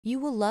You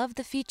will love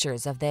the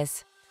features of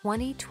this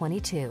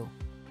 2022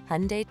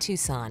 Hyundai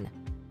Tucson.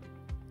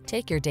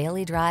 Take your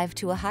daily drive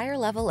to a higher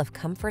level of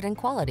comfort and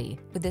quality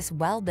with this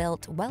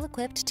well-built,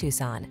 well-equipped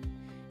Tucson.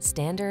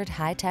 Standard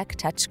high-tech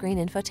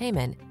touchscreen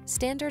infotainment,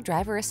 standard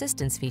driver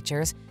assistance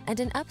features, and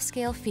an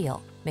upscale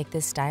feel make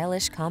this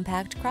stylish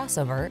compact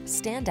crossover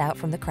stand out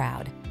from the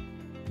crowd.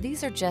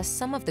 These are just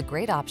some of the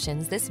great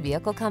options this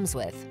vehicle comes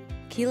with: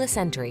 keyless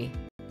entry,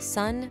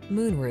 sun,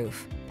 moonroof,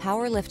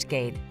 power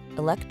liftgate,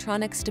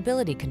 electronic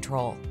stability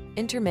control,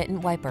 intermittent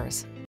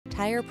wipers,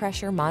 tire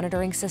pressure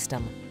monitoring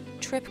system,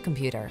 trip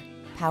computer,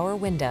 power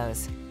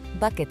windows,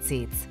 bucket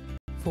seats,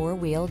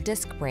 four-wheel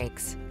disc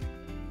brakes.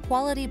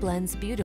 Quality blends beautifully